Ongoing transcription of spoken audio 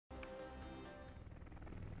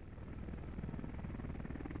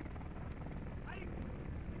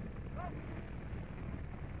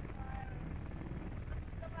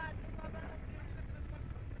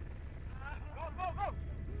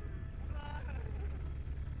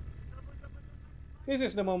This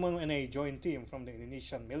is the moment when a joint team from the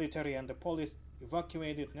Indonesian military and the police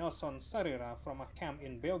evacuated Nelson Sarira from a camp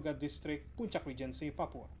in Beoga district, Puncak Regency,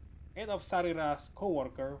 Papua. 8 of Sarira's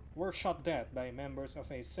co-workers were shot dead by members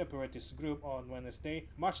of a separatist group on Wednesday,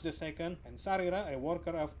 March the 2nd, and Sarira, a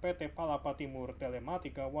worker of PT Palapa Timur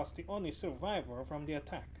Telematika, was the only survivor from the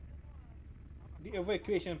attack. The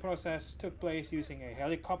evacuation process took place using a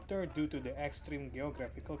helicopter due to the extreme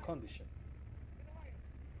geographical condition.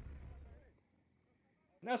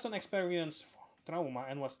 Nelson experienced trauma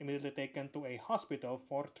and was immediately taken to a hospital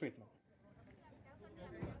for treatment.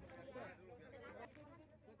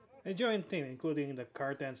 A joint team, including the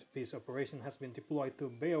Cartens Peace Operation, has been deployed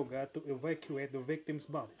to Beoga to evacuate the victims'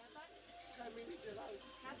 bodies.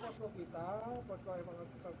 Posko kita,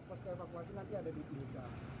 posko evakuasi nanti ada di Puncak.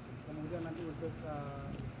 Kemudian nanti untuk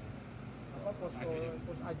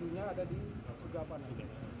pos ajunya ada di Sugapan nanti.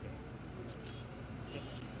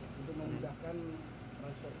 Untuk memudahkan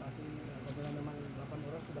transportasi apabila memang 8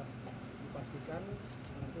 orang sudah dipastikan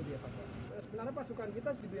nanti dievakuasi. Sebenarnya pasukan kita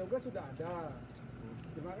di Beoga sudah ada.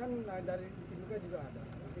 Cuma kan dari Timika juga ada.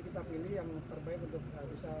 Nanti kita pilih yang terbaik untuk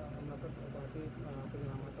bisa melakukan operasi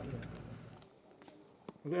penyelamatan ya.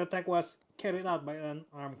 The attack was carried out by an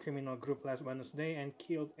armed criminal group last Wednesday and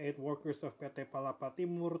killed 8 workers of PT Palapa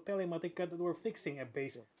Timur Telematika that were fixing a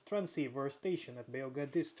base transceiver station at Beoga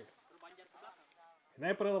district. In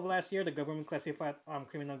April of last year, the government classified armed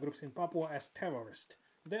criminal groups in Papua as terrorists.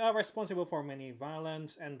 They are responsible for many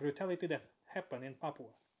violence and brutality that happened in Papua.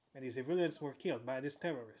 Many civilians were killed by these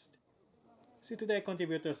terrorists. See Today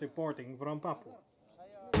contributors reporting from Papua.